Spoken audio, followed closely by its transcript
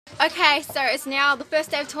Okay, so it's now the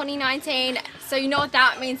first day of 2019, so you know what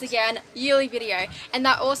that means again, yearly video. And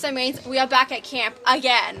that also means we are back at camp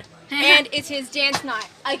again. And it is dance night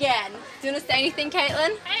again. Do you want to say anything,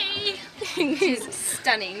 Caitlin? Hey! She's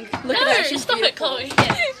stunning. Look No, at her, she's stop beautiful. it,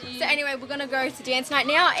 Chloe. So anyway, we're going to go to dance night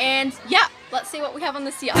now, and yeah, let's see what we have on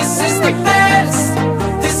this year. This is the best,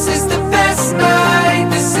 this is the best night,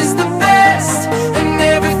 this is the best, and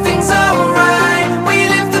everything's alright. We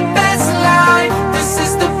live the best life, this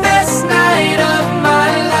is the best night of my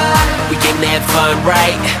life. We came to have fun,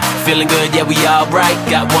 right? Feeling good, yeah, we alright.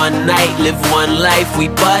 Got one night, live one life.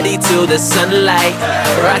 We party till the sunlight.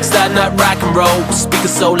 Rockstar, not rock and roll.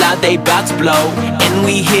 Speakers so loud, they bout to blow. And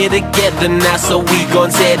we here together now, so we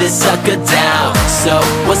gon' tear this sucker down. So,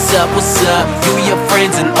 what's up, what's up? You, your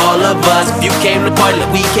friends, and all of us. If you came to party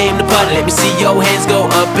like we came to party, let me see your hands go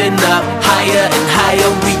up and up. Higher and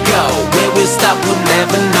higher we go. Where we'll stop, we'll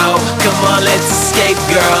never know. Come on, let's escape,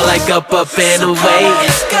 girl. Like up and away. Come on,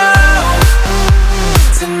 let's go.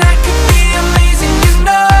 Tonight could be amazing, you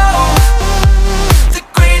know. The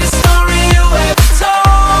greatest story you ever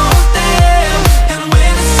told them. And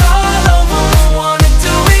when it's all over, we'll wanna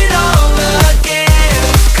do it all again.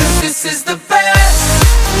 Cause this is the best,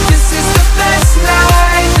 this is the best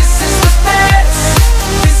night. This is the best,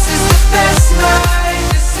 this is the best night.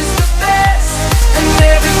 This is the best, and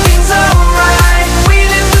everything's alright. We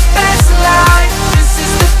live the best life. This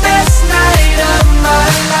is the best night of my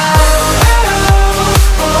life.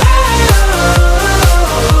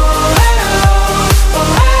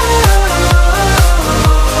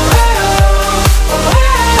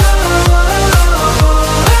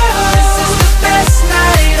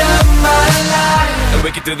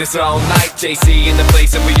 Do this all night, JC in the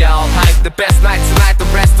place and we all hype. The best night tonight, the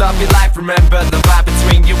rest of your life. Remember the vibe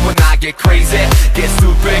between you and I. Get crazy, get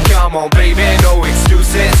stupid, come on baby, no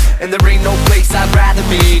excuses. And there ain't no place I'd rather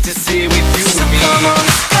be, just here with you So and me. come on,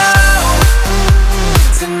 let's go.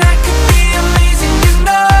 Tonight could be amazing, you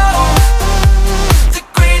know. The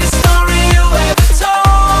greatest story you ever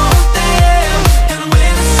told them. And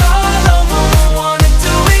when it's all over, we'll wanna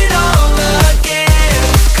do it all again.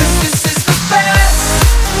 Cause this is the best,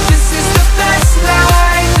 this is the best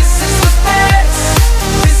night. This is the best,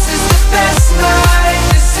 this is the best night.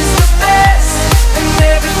 This is the best, and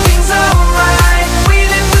everything's alright. We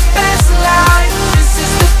live the best life. This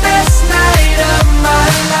is the best night of my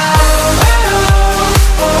life.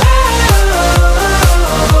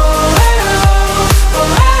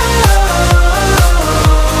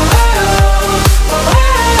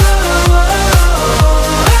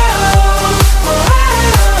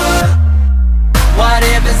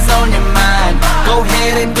 Whatever's on your mind, go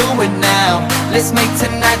ahead and do it now. Let's make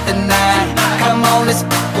tonight the night. Come on, let's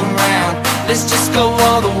f*** around. Let's just go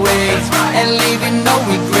all the way and leaving no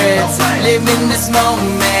regrets. Live in this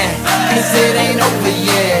moment, cause it ain't over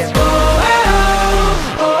yet.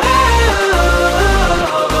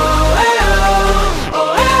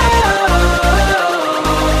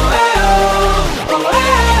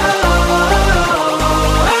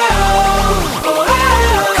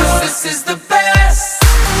 Cause this is the best,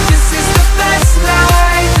 this is the best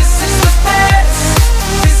night. This is the best,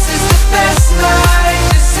 this is the best night.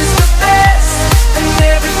 This is the best, and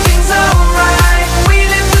everything's alright. We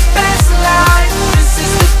live the best life. This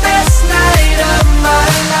is the best night of my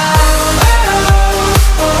life.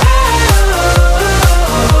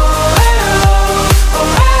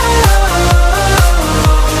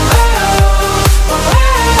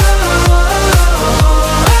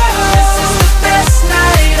 This is the best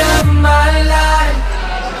night of my life.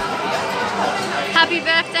 Happy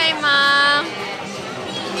birthday, Mom!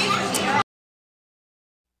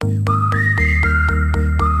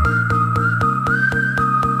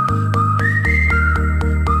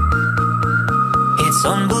 It's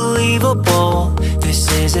unbelievable,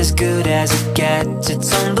 this is as good as it gets.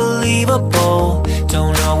 It's unbelievable,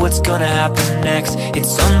 don't know what's gonna happen next.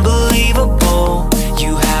 It's unbelievable,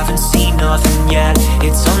 you haven't seen nothing yet.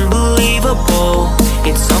 It's unbelievable,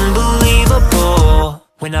 it's unbelievable.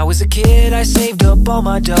 When I was a kid, I saved up all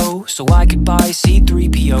my dough so I could buy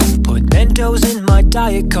C-3PO. Put Mentos in my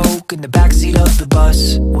Diet Coke in the backseat of the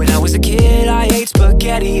bus. When I was a kid, I ate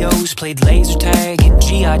SpaghettiOs, played laser tag and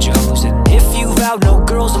G.I. Joes. And if you vowed no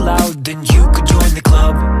girls allowed, then you could join the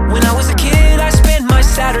club. When I was a kid, I spent my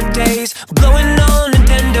Saturdays blowing on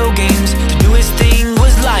Nintendo games. The newest thing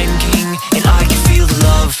was Lion King, and I could feel the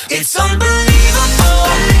love. It's unbelievable,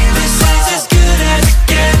 this is as good as it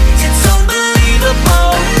gets. It's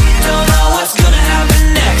unbelievable, don't know what's gonna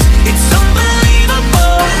happen next. It's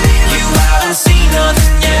unbelievable, you haven't seen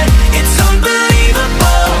nothing yet. It's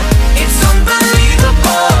unbelievable, it's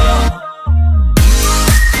unbelievable.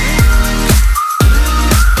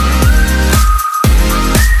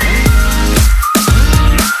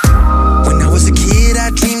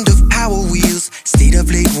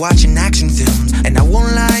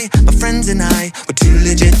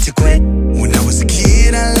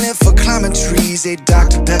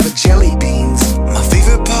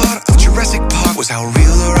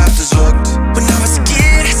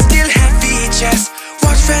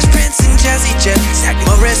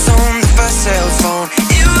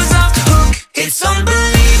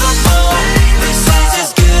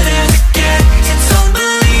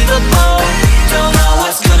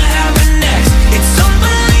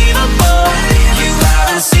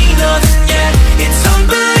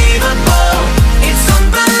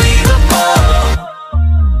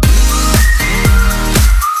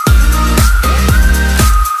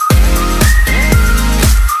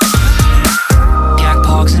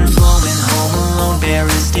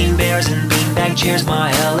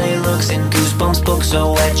 ballet looks and goosebumps books.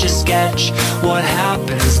 So etch a sketch, what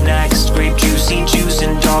happens next? Grape juicy juice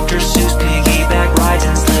and Dr. Seuss, piggyback rides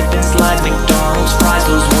and slip and slides, McDonald's fries,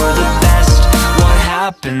 those were the best. What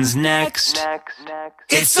happens next?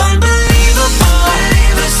 It's unbelievable,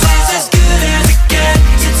 this is as good as it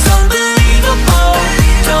gets. It's unbelievable,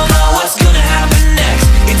 don't know what's gonna happen next.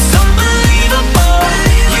 It's unbelievable,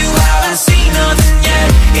 you haven't seen nothing yet.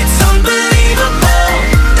 It's unbelievable,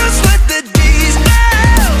 that's what the D's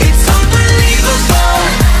know. It's unbelievable,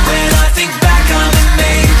 when I think back I'm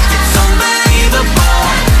amazed. It's unbelievable,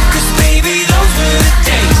 cause baby those were the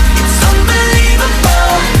days. It's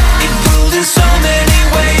unbelievable, it ruled in so many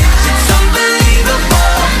ways. It's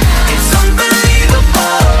unbelievable, it's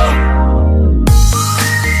unbelievable.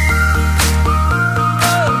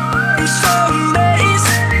 I'm so amazed,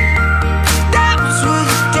 that was were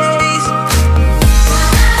the days.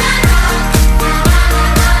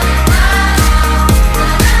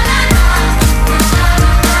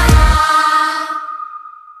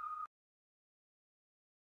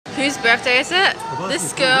 Whose birthday is it?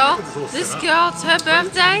 This girl. This girl, it's her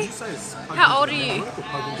birthday? How old are you?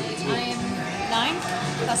 I am 9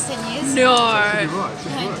 plus 10 years. No.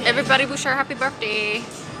 Everybody wish her happy birthday.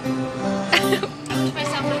 Wish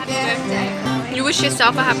myself a happy birthday. You wish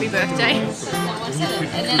yourself a happy birthday. No, I said it,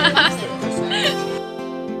 and then I said it.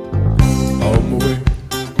 On my way,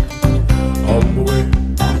 on my way,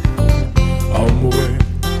 on my way,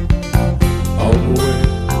 on my way.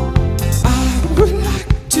 I would like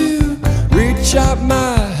to reach out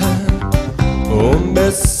my hand, oh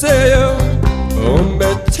me say oh me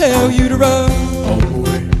tell you to run. On my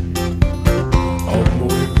way, on my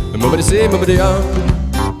way. And nobody say, nobody on.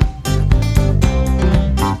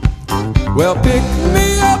 Well, pick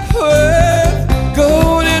me up with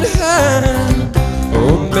golden hand.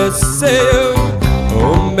 Oh, me say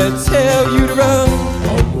oh, me tell you to run.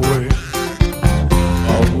 On my way,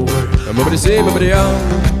 on my way. And nobody say, nobody on.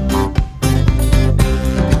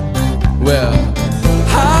 Well,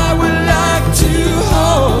 I would like to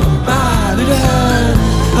hold my little hand.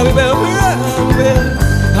 How we will run,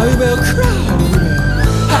 how we will cry.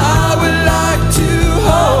 I would like to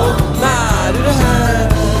hold my little hand.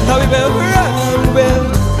 How we will run,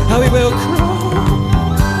 how we will crawl.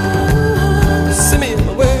 Send me in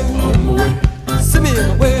my way, send me in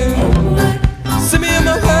my way, send me in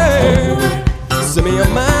my way, send me on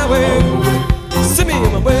my way, send me in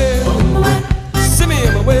my way, send me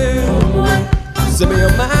in my way, send me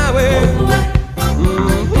on my way.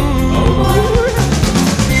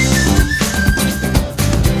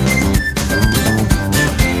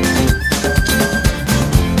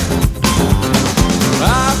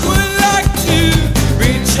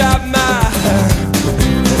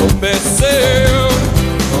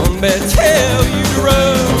 Tell you to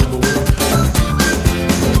run.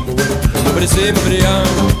 Nobody say, nobody on.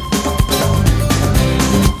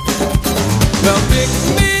 Well, pick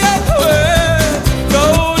me up with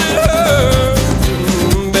golden hair.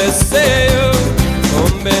 Nobody say,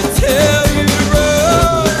 nobody tell you to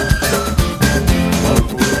run.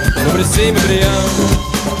 Nobody say, nobody on.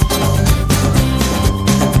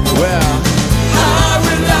 Well, I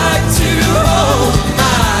would like to hold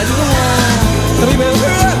my little hand. We will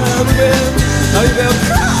run, we will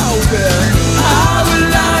crawl. I would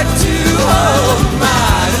like to hold my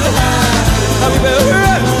little hand. We will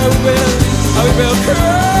run, we will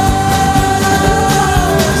crawl.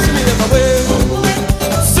 See me on my way,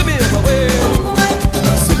 see me on my way,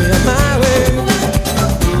 see me on my way.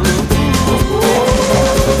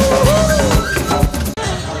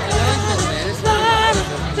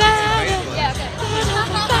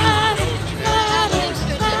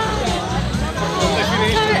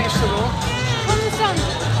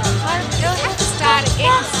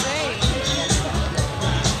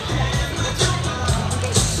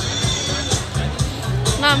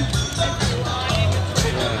 Mom.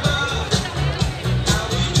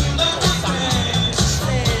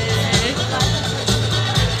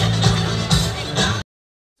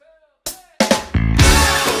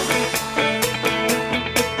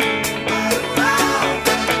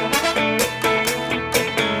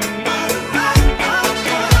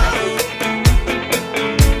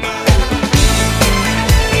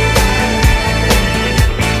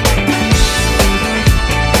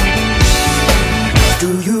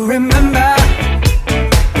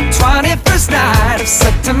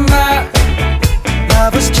 September,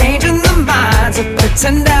 love was changing the minds of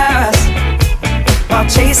pretenders while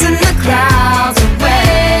chasing the clouds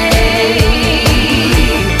away.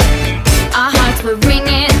 Our hearts were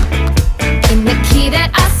ringing in the key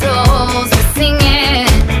that our souls were singing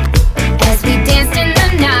as we danced in the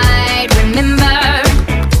night. Remember,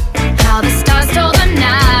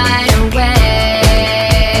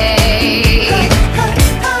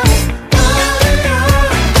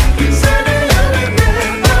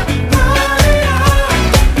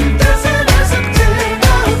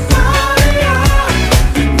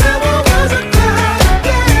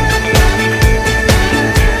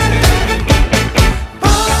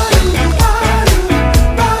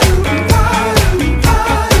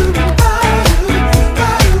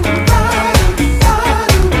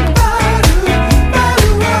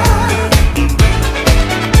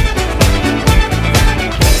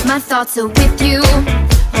 thoughts are with you,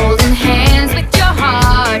 holding hands with your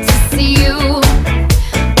heart to see you.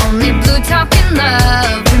 Only blue talking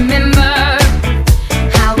love, remember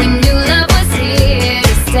how we knew love was here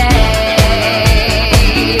to stay.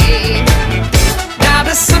 Now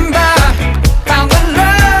December found the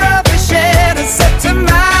love we shared in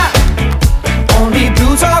September. Only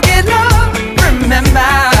blue talking love,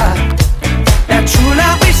 remember that true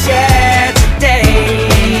love we shared today.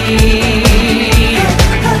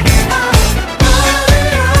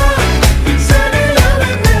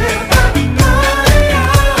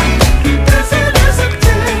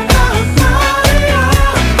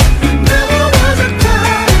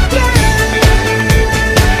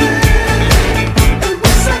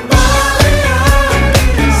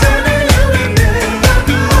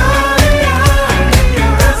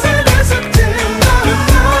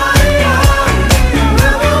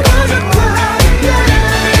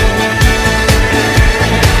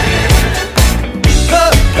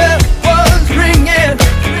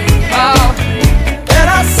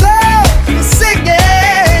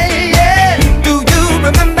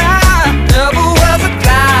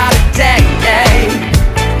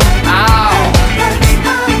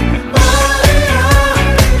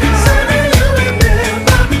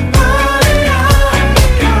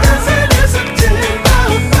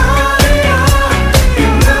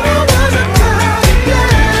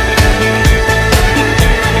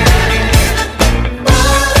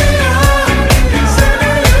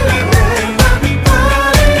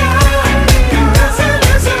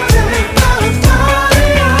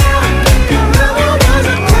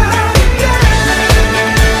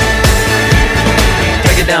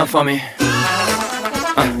 For me,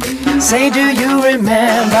 say, do you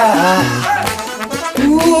remember?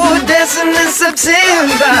 Ooh, dancing in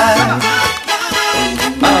September.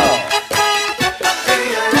 Oh.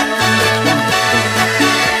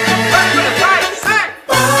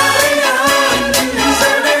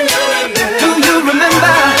 Do you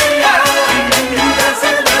remember?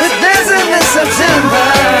 Dancing in September.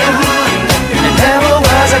 And never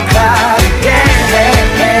was a cloud again.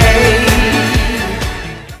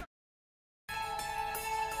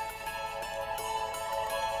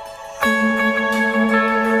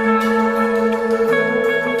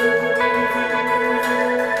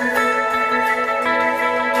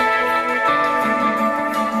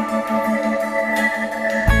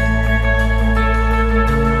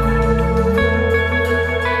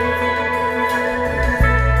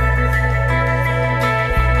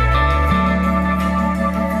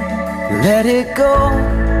 Let it go,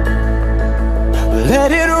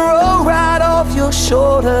 let it roll right off your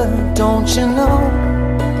shoulder, don't you know?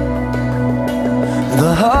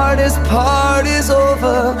 The hardest part is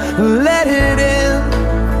over, let it in.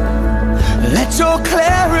 Let your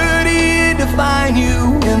clarity define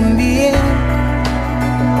you in the end.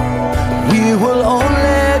 We will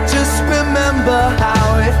only just remember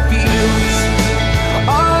how it feels.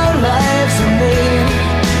 Our lives are made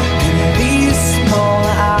in these small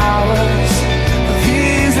hours,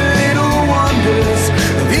 these little wonders,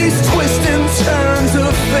 these twists and turns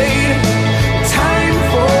of fate. Time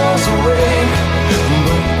falls away,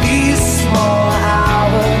 but these small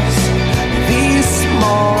hours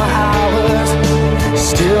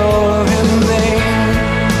still remain.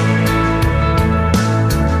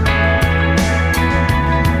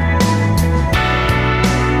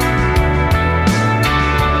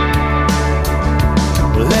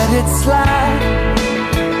 Let it slide,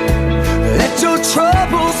 let your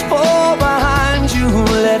troubles fall behind you,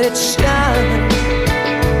 let it shine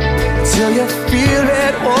till you feel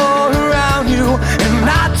it all around you. And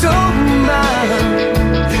I don't mind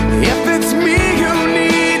if it's me you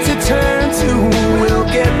need to turn to, we'll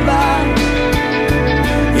get by.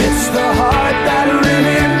 It's the heart that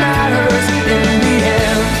really matters in the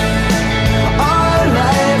end. Our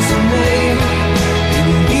lives are made in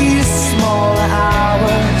these small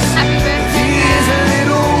hours, these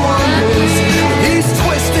little wonders, these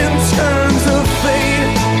twists and turns of fate.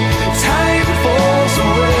 Time falls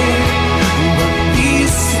away, but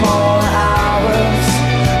these small hours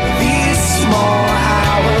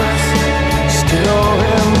still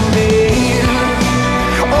remain.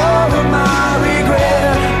 All of my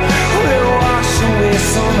regret will wash away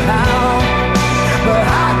somehow, but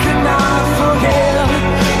I cannot forget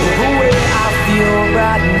the way I feel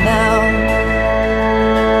right now.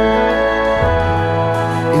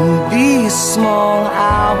 In these small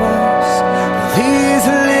hours, these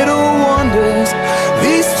little wonders,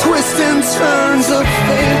 these twists and turns of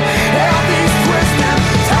fate.